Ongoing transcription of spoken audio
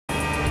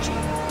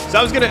So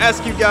I was going to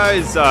ask you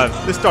guys,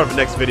 this start of the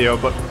next video,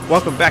 but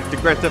welcome back to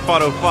Grand Theft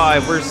Auto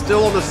 5. We're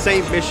still on the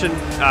same mission.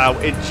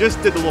 It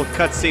just did the little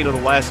cutscene of the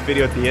last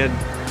video at the end,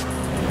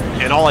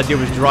 and all I did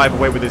was drive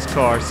away with this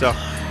car. So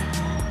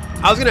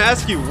I was going to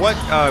ask you, what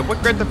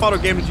Grand Theft Auto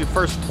game did you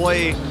first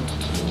play?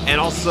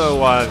 And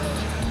also, I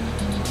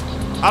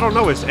don't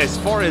know, as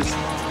far as,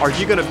 are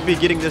you going to be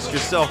getting this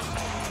yourself?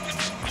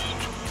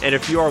 And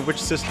if you are, which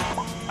system?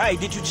 Hey,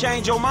 did you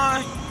change your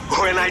mind?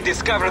 When I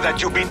discover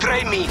that you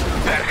betrayed me,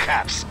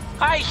 perhaps.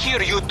 I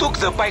hear you took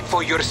the bike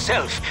for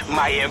yourself,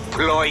 my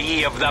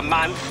employee of the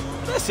month.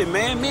 Listen,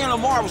 man, me and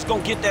Lamar was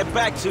gonna get that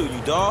back to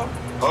you, dawg.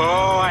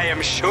 Oh, I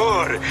am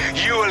sure.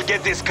 You will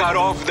get this car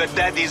off the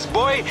daddy's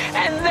boy,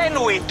 and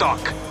then we talk.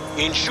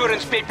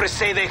 Insurance papers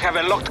say they have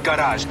a locked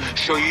garage,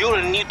 so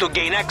you'll need to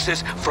gain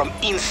access from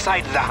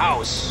inside the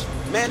house.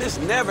 Man, it's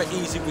never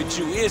easy with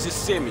you, is it,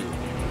 Simeon?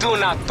 Do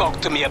not talk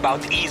to me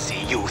about easy,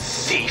 you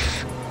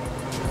thief.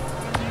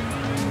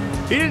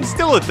 He didn't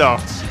steal it though.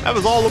 That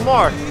was all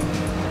Lamar.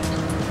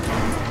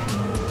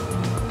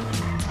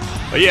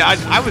 But yeah,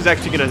 I was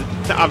actually gonna.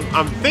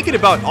 I'm thinking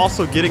about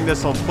also getting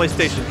this on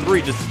PlayStation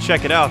 3 just to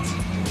check it out.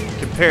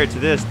 Compared to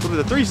this, the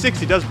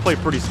 360 does play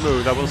pretty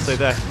smooth. I will say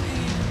that.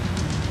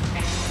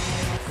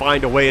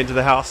 Find a way into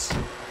the house.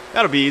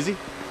 That'll be easy.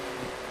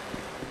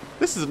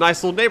 This is a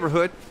nice little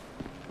neighborhood.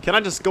 Can I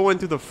just go in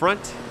through the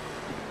front?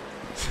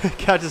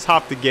 Can I just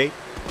hop the gate?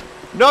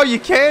 No, you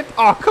can't.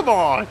 Oh, come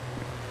on.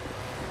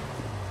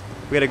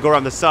 We gotta go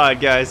around the side,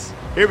 guys.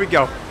 Here we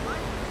go.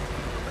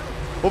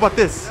 What about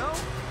this?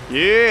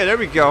 Yeah, there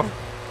we go.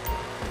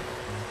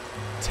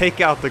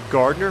 Take out the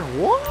gardener.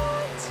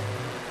 What?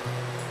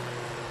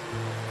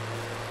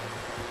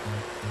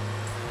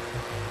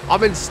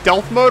 I'm in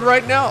stealth mode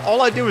right now.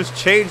 All I do is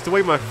change the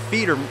way my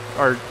feet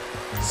are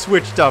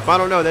switched up. I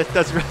don't know. That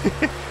doesn't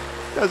really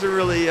doesn't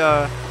really.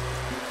 Ow!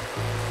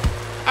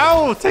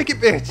 Take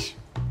it, bitch.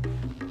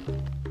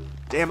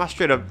 Damn! I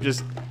straight up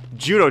just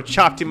judo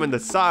chopped him in the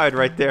side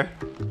right there.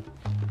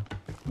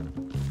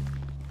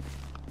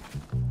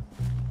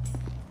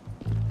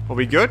 Are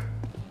we good?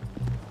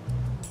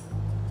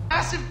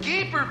 Massive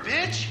gaper,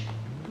 bitch!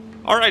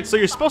 Alright, so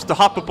you're supposed to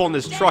hop up on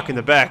this truck in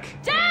the back.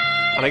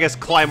 Dad! And I guess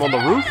climb on the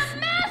roof?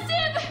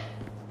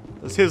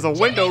 Here's a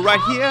window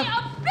right here.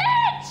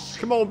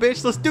 Come on,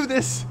 bitch, let's do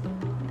this.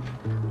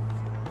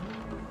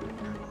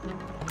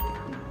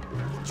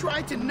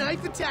 Tried to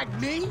knife attack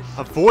me?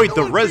 Avoid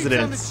the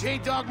residents.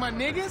 J-dog my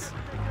niggas?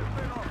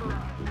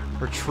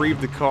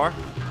 Retrieve the car.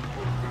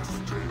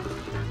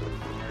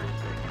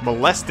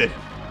 Molested.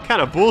 What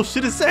kind of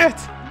bullshit is that?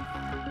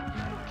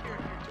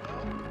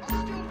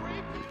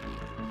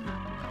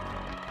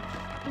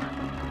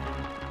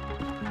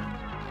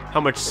 How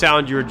much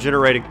sound you're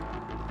generating?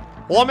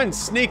 Well, I'm in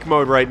sneak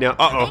mode right now.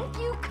 Uh-oh. Thank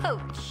you,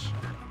 Coach.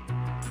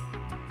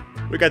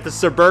 We got the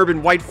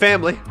suburban white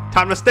family.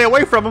 Time to stay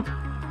away from them.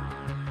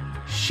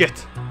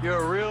 Shit. You're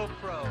a real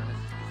pro,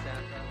 Mrs.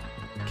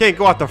 Santos. Can't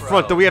go out the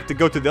front, though. We have to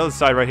go to the other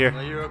side right here.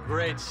 Well, you're a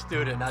great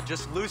student. Now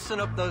just loosen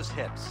up those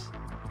hips.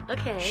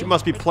 Okay. She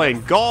must be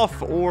playing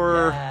golf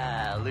or...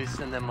 Yeah,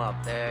 loosen them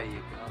up. There you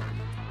go.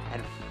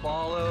 And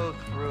follow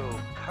through.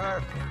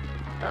 Perfect.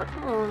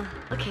 Oh,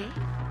 okay.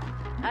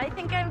 I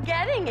think I'm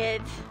getting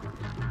it.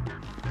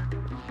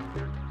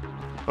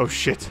 Oh,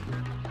 shit.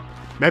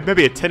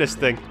 Maybe a tennis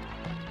thing.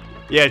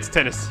 Yeah, it's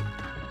tennis.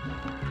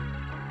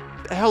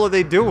 What the hell are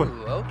they doing?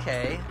 Ooh,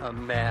 okay,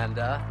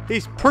 Amanda.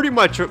 He's pretty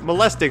much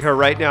molesting her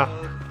right now.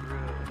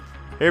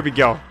 Here we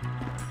go.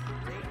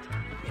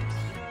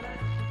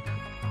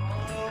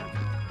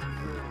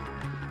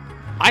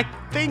 I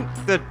think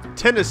the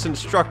tennis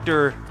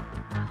instructor...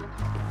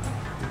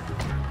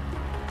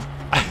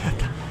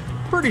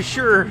 Pretty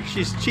sure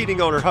she's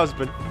cheating on her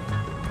husband.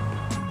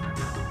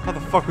 How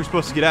the fuck are we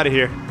supposed to get out of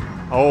here?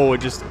 Oh,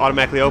 it just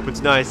automatically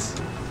opens. Nice.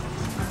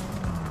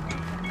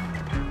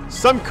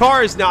 Some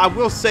cars, now I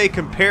will say,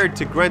 compared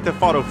to Grand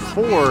Theft Auto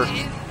 4,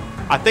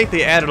 I think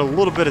they added a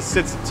little bit of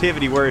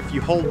sensitivity where if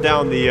you hold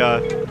down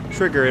the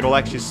trigger,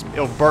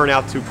 it'll burn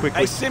out too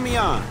quickly. Hey,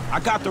 Simeon, I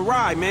got the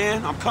ride,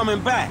 man. I'm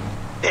coming back.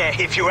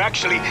 If you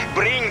actually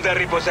bring the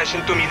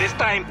repossession to me this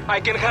time, I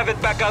can have it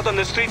back out on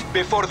the streets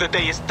before the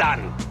day is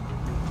done.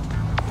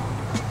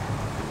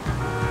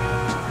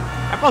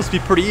 That must be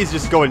pretty easy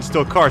just to go and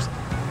steal cars.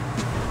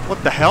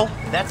 What the hell?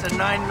 That's a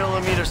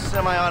 9mm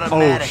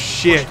semi-automatic. Oh,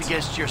 shit. Pushed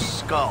against your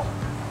skull.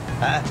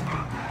 Huh?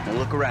 Now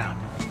look around.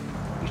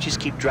 You just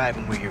keep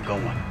driving where you're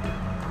going.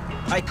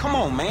 Hey, come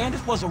on, man.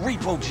 This was a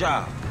repo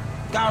job.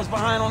 Guy was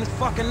behind on his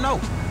fucking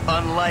note.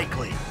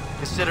 Unlikely,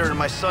 considering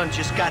my son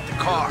just got the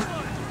car.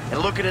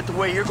 And looking at the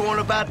way you're going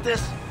about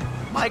this,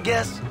 my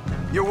guess,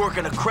 you're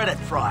working a credit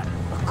fraud.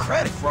 A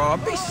credit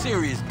fraud? Be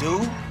serious,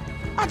 dude.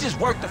 I just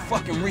worked the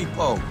fucking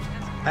repo.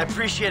 I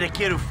appreciate a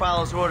kid who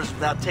follows orders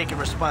without taking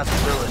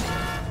responsibility.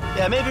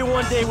 Yeah, maybe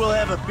one day we'll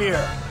have a beer,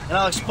 and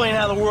I'll explain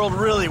how the world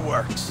really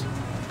works.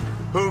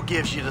 Who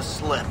gives you the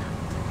slip?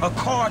 A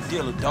car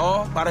dealer,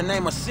 dawg, by the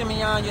name of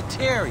Simeon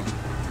Yetarian.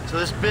 So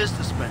this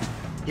businessman,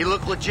 he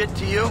look legit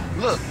to you?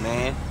 Look,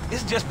 man,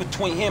 it's just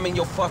between him and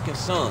your fucking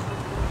son.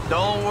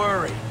 Don't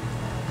worry.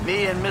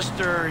 Me and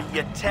Mr.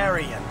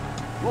 Yetarian.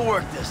 We'll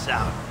work this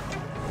out.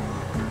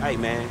 Hey,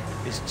 man,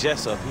 it's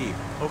Jess up here.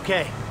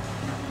 Okay.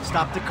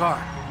 Stop the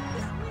car.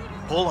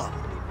 Pull up.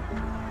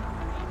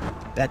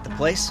 That the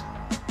place?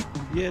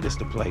 Yeah, this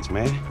the place,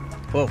 man.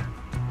 Whoa.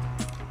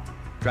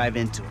 Drive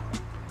into it.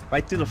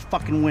 Right through the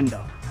fucking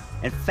window.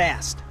 And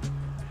fast.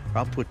 Or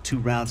I'll put 2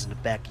 rounds in the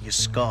back of your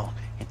skull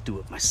and do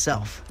it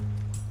myself.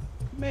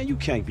 Man, you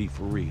can't be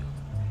for real.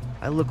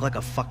 I look like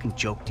a fucking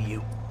joke to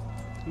you.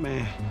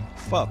 Man,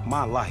 fuck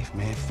my life,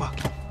 man.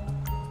 Fuck it.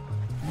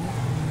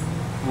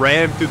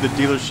 Ram through the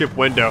dealership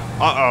window.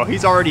 Uh-oh,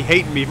 he's already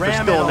hating me for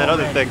Ram stealing it that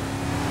other already.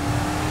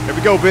 thing. Here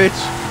we go, bitch.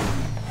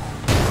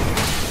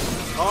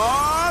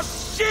 Oh,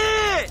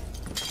 shit!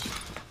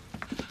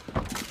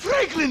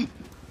 Franklin,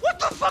 what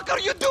the fuck are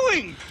you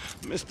doing?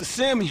 Mr.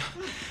 Simeon,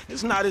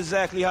 it's not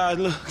exactly how it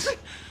looks.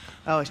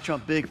 I always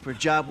trump big for a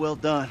job well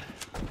done.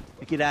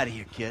 Now get out of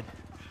here, kid.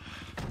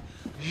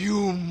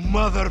 You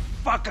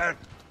motherfucker!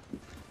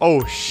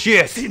 Oh,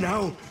 shit. See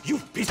now, you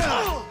piece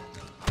of...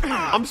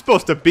 I'm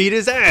supposed to beat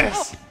his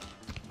ass.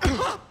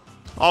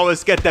 Oh,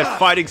 let's get that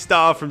fighting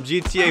style from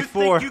GTA You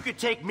 4. think you could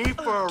take me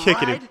for a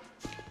Kicking ride? it.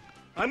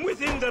 I'm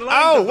within the line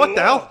Oh, of what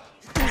the hell?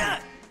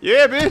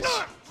 Yeah, bitch.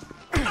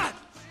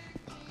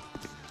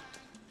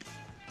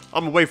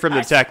 I'm gonna wait for him to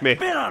attack me.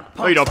 Spit on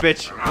Oh, you don't,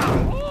 bitch.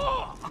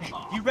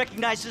 You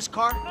recognize this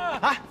car?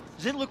 Huh?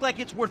 Does it look like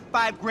it's worth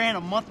 $5 grand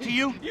a month to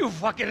you? You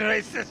fucking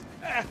racist!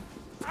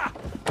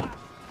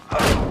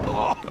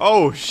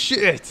 Oh,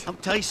 shit. I'll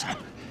tell you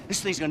something. This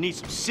thing's gonna need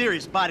some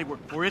serious body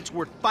work before it's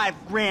worth $5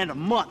 grand a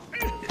month.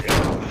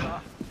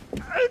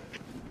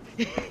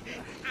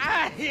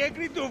 He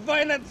agreed to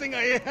financing.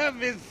 I have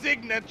his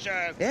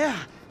signature. Yeah,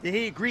 did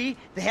he agree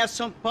to have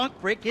some punk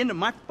break into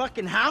my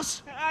fucking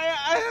house?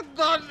 I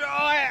don't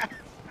know.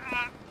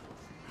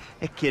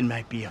 That kid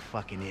might be a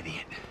fucking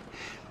idiot,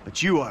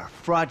 but you are a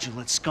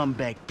fraudulent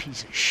scumbag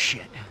piece of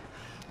shit.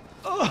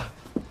 Ugh.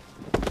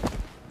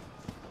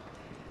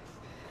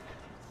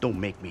 Don't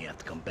make me have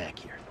to come back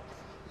here.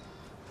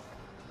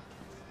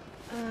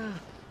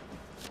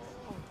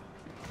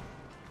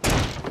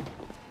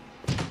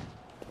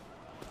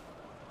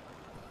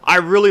 I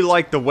really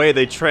like the way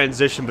they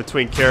transition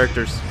between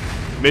characters.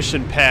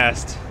 Mission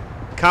passed.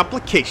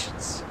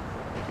 Complications.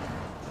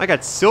 I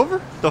got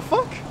silver? The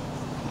fuck?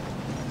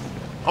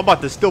 I'm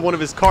about to steal one of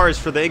his cars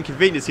for the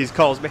inconvenience he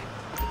calls me.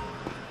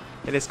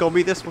 And it's gonna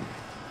be this one.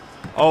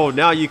 Oh,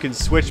 now you can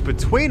switch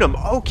between them.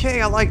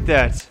 Okay, I like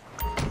that.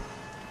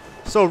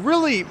 So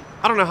really,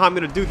 I don't know how I'm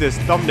gonna do this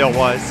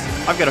thumbnail-wise.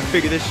 I've got to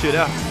figure this shit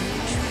out.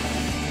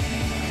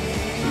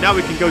 Now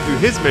we can go do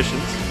his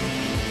missions.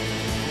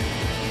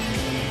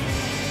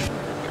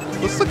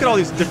 Let's look at all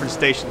these different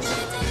stations.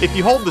 If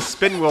you hold the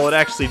spin wheel, it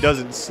actually does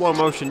it in slow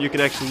motion. You can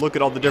actually look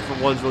at all the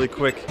different ones really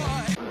quick.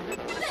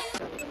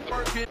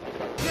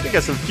 We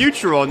got some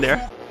future on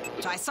there.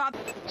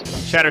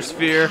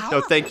 Chattersphere, no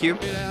thank you.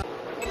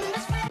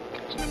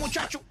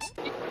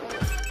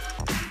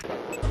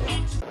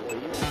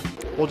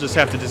 We'll just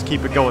have to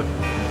keep it going.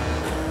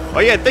 Oh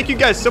yeah, thank you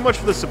guys so much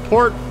for the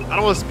support. I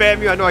don't want to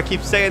spam you, I know I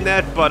keep saying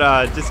that, but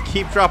just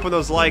keep dropping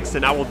those likes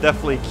and I will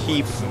definitely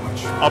keep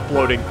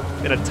uploading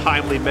in a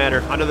timely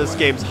manner. I know this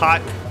game's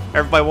hot.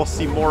 Everybody will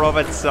see more of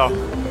it, so.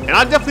 And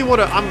I definitely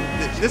want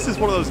to, this is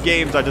one of those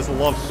games I just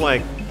love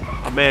playing.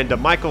 Amanda,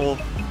 Michael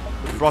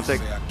brought that.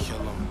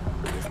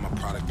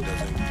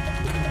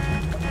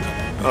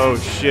 Oh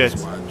shit.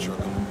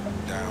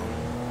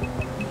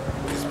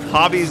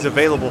 Hobbies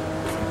available.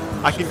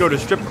 I can go to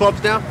strip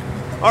clubs now?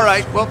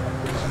 Alright, well,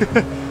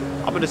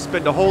 I'm gonna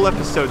spend a whole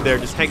episode there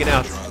just hanging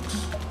out.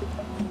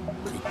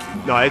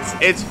 No,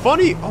 it's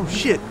funny. Oh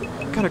shit,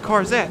 what kind of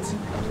car is that?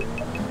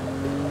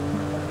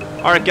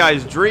 Alright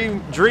guys,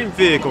 dream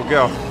vehicle,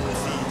 go.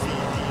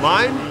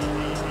 Mine?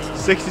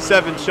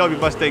 67 Shelby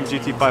Mustang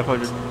GT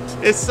 500.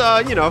 It's,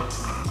 you know,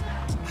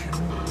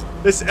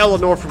 this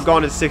Eleanor from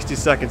Gone in 60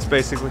 Seconds,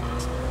 basically.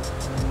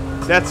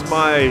 That's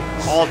my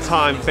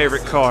all-time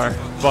favorite car,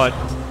 but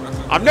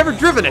I've never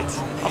driven it.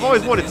 I've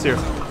always wanted to.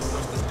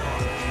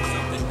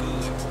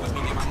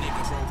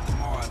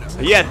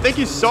 Yeah, thank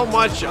you so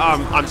much.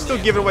 I'm still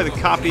giving away the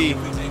copy.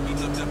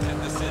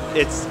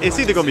 It's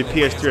either going to be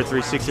PS3 or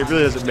 360. It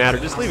really doesn't matter.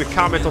 Just leave a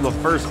comment on the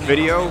first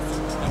video,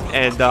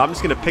 and I'm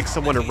just going to pick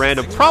someone at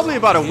random, probably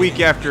about a week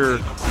after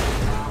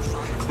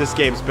this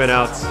game's been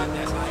out,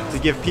 to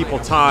give people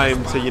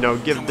time to, you know,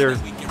 give their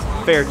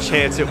fair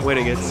chance at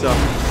winning it. So,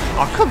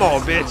 oh, come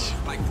on, bitch.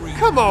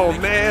 Come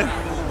on, man.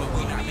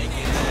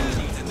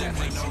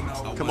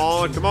 Come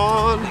on, come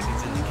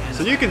on.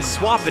 So you can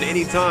swap at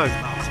any time.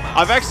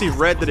 I've actually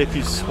read that if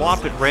you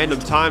swap at random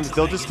times,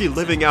 they'll just be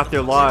living out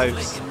their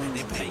lives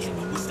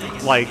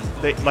like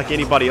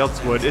anybody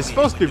else would. It's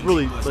supposed to be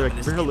really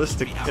like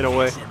realistic in a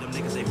way.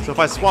 So if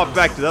I swap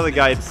back to the other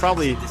guy, he's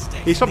probably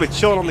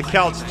chilling on the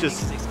couch,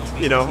 just,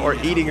 you know, or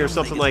eating or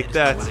something like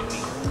that.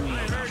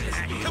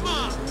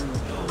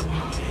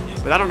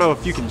 But I don't know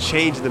if you can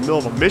change in the middle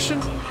of a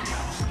mission.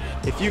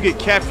 If you get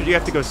captured, you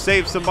have to go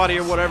save somebody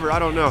or whatever. I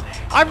don't know.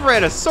 I've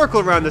ran a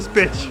circle around this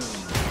bitch.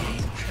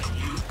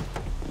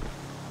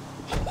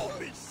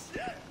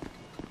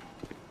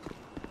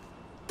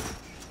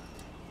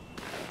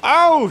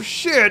 Oh,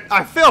 shit.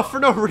 I fell for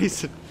no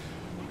reason.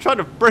 I'm trying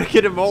to break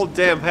into my old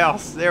damn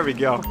house. There we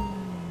go.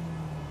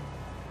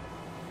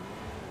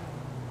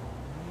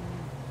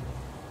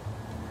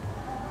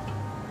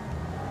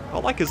 I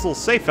like his little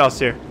safe house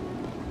here.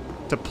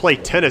 To play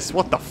tennis.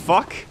 What the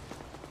fuck?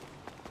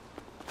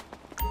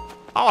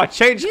 Oh, I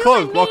changed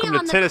clothes. Welcome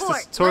to tennis.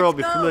 This tutorial will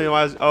be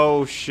familiarized.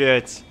 Oh,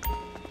 shit.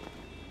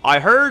 I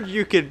heard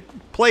you could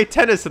play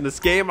tennis in this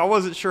game. I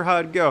wasn't sure how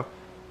it'd go.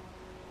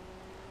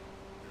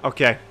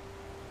 Okay.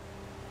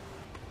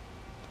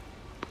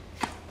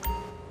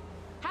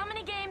 How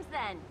many games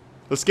then?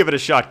 Let's give it a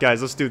shot,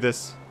 guys. Let's do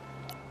this.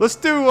 Let's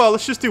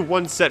just do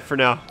one set for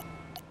now.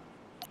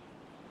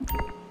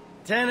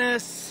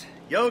 Tennis,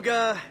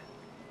 yoga.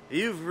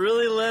 You've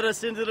really led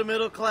us into the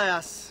middle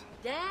class.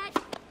 Dad?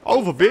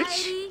 Over, bitch.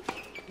 Anxiety?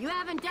 You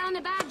haven't done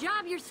a bad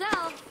job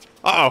yourself.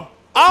 Uh-oh.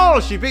 Oh,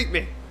 she beat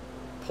me.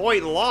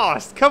 Point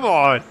lost. Come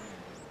on.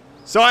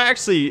 So I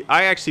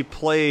actually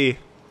play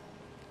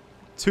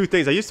two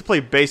things. I used to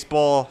play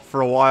baseball for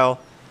a while.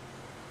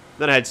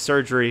 Then I had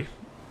surgery.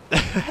 I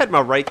had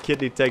my right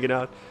kidney taken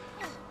out.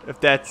 If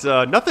that's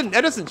nothing,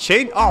 that doesn't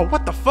change. Oh,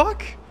 what the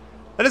fuck?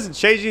 That doesn't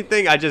change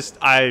anything. I just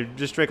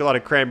drink a lot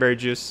of cranberry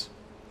juice.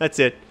 That's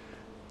it.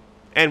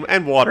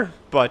 And water,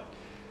 but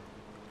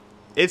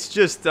it's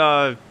just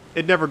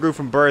it never grew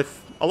from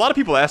birth. A lot of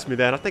people ask me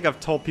that. I think I've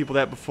told people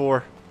that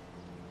before.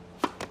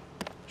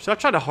 Should I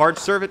try to hard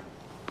serve it?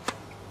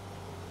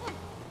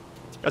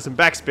 Got some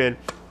backspin.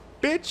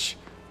 Bitch.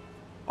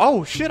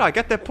 Oh, shit, I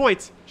got that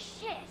point.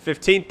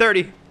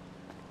 15-30.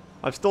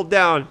 I'm still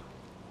down.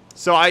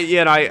 So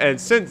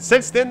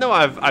since then though,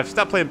 I've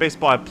stopped playing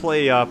baseball. I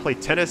play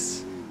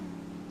tennis.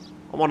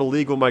 I'm on a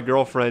league with my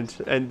girlfriend,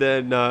 and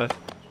then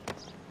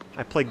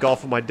I play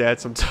golf with my dad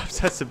sometimes.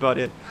 That's about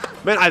it.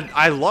 Man,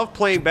 I love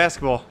playing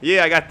basketball.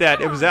 Yeah, I got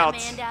that. It was out.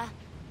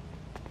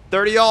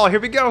 30-all. Here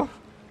we go.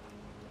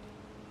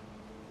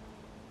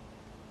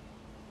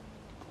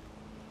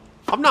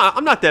 I'm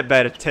not that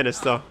bad at tennis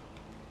though.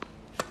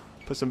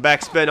 Put some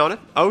backspin on it.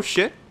 Oh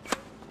shit.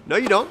 No,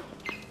 you don't.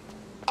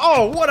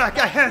 Oh, what I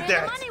had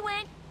that.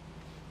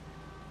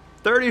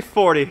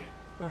 30-40.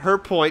 Her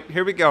point.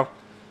 Here we go.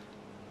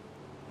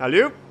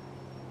 Alley-oop.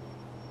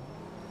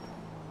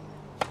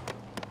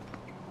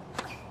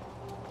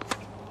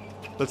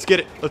 Let's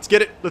get it. Let's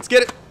get it. Let's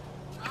get it.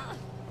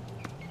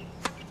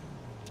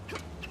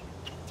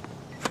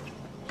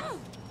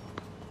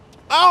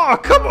 Oh,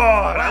 come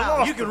on. I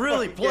lost. You can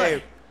really play.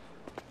 Game.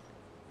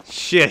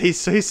 Shit, he's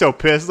so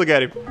pissed. Look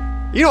at him.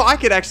 You know, I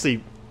could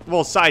actually,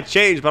 well, side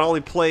change, but I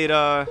only played,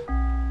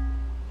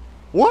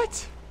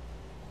 what?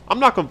 I'm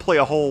not going to play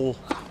a whole,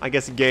 I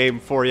guess, game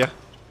for you.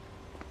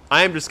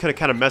 I am just going to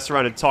kind of mess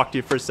around and talk to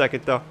you for a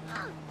second, though.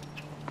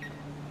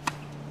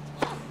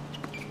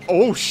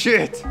 Oh,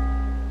 shit.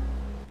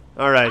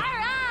 Alright.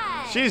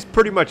 She's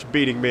pretty much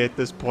beating me at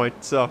this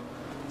point, so.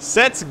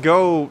 Sets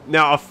go,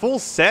 now a full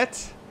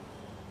set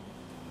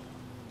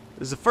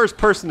is the first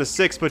person to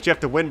 6, but you have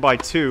to win by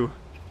 2.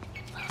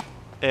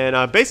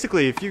 And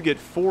basically, if you get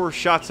 4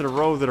 shots in a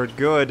row that are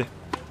good,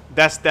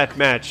 that's that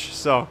match,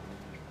 so.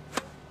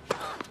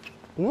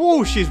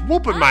 Whoa, she's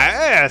whooping my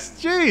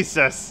ass.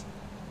 Jesus.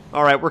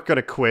 Alright, we're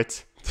gonna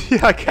quit.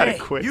 Yeah, I gotta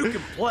quit. You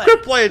can play.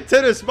 Quit playing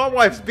tennis. My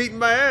wife's beating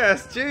my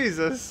ass.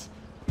 Jesus.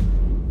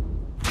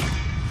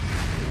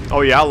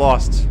 Oh, yeah, I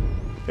lost.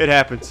 It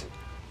happens.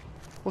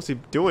 What's he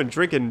doing?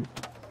 Drinking.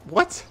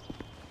 What?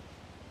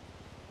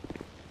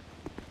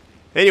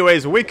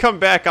 Anyways, when we come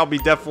back, I'll be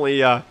definitely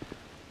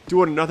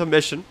doing another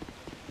mission.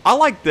 I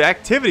like the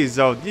activities,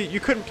 though. You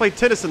couldn't play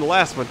tennis in the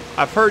last one.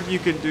 I've heard you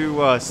can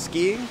do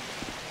skiing.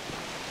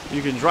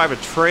 You can drive a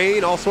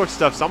train, all sorts of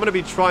stuff. So I'm going to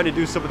be trying to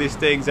do some of these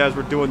things as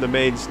we're doing the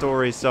main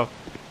story. So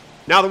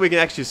now that we can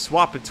actually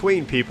swap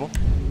between people.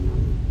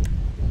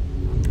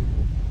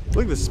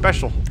 Look at this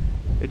special.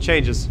 It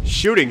changes.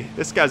 Shooting.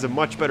 This guy's a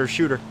much better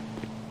shooter.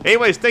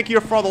 Anyways, thank you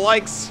for all the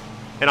likes.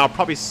 And I'll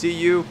probably see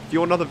you. If you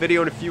want another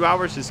video in a few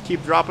hours, just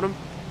keep dropping them.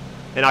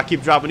 And I'll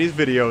keep dropping these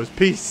videos.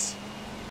 Peace.